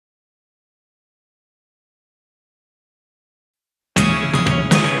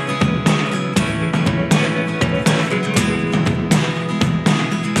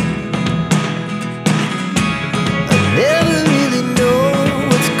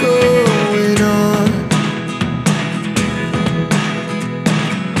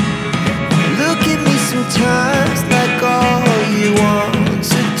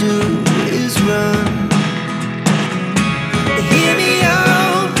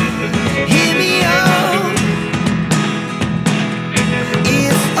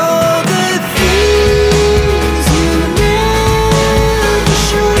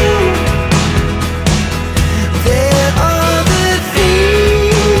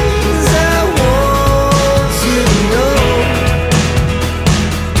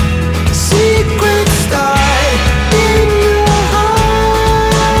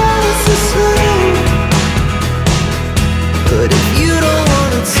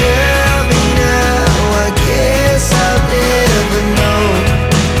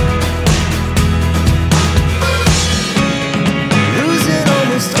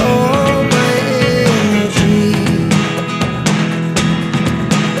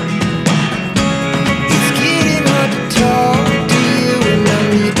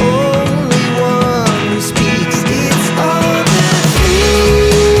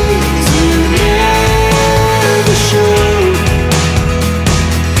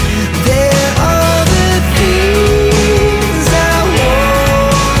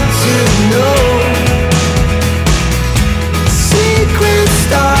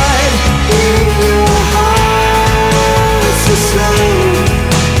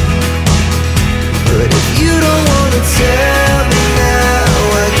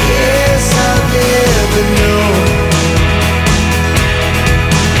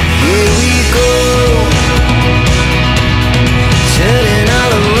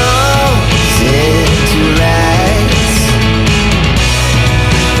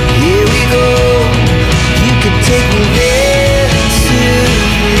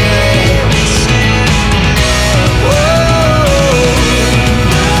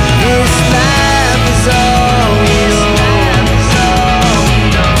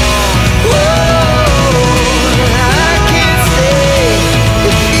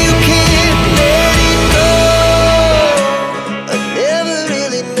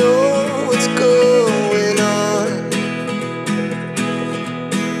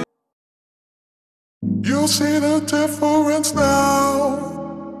see the difference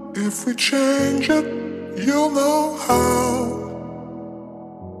now. If we change it, you'll know how.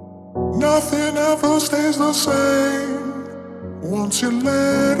 Nothing ever stays the same. Once you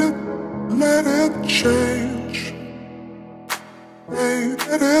let it change. Hey,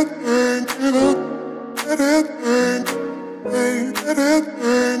 let it change, let it change. Hey, let it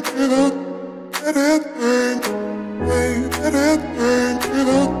change, let it change. Hey, let it change,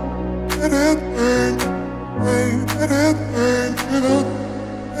 let it change. Hey, let it change,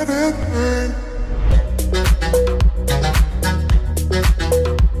 let it change.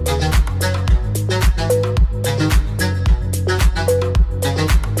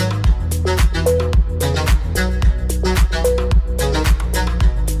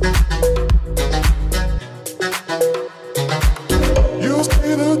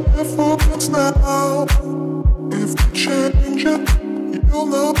 Now, if you change it, you'll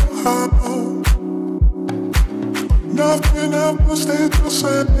know how. Nothing ever stays the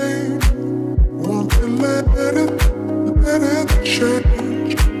same. Won't you let it change?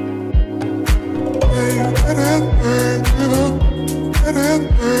 Hey, let it change, let it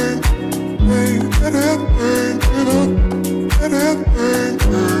change. Hey, let it change, let it change. Hey, let it change, let it change.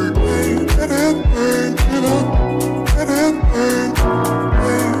 Hey, let it change,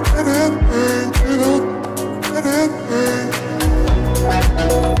 let it change.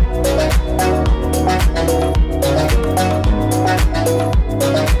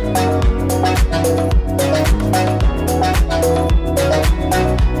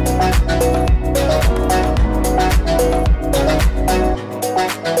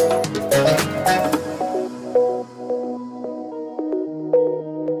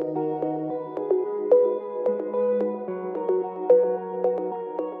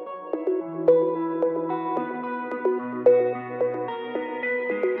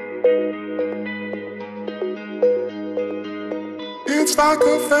 It's like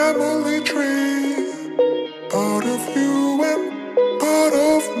a family tree, part of you and part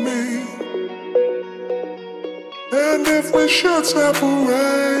of me. And if we should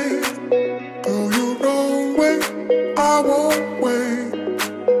separate, go your own way, I won't wait.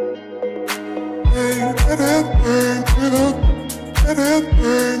 Hey, let it change, let it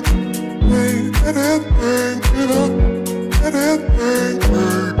change. Hey, let it change, let it change.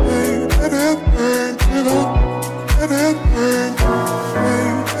 Hey, let it change, let it change. Hey,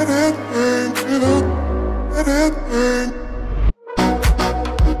 let it change, let it change.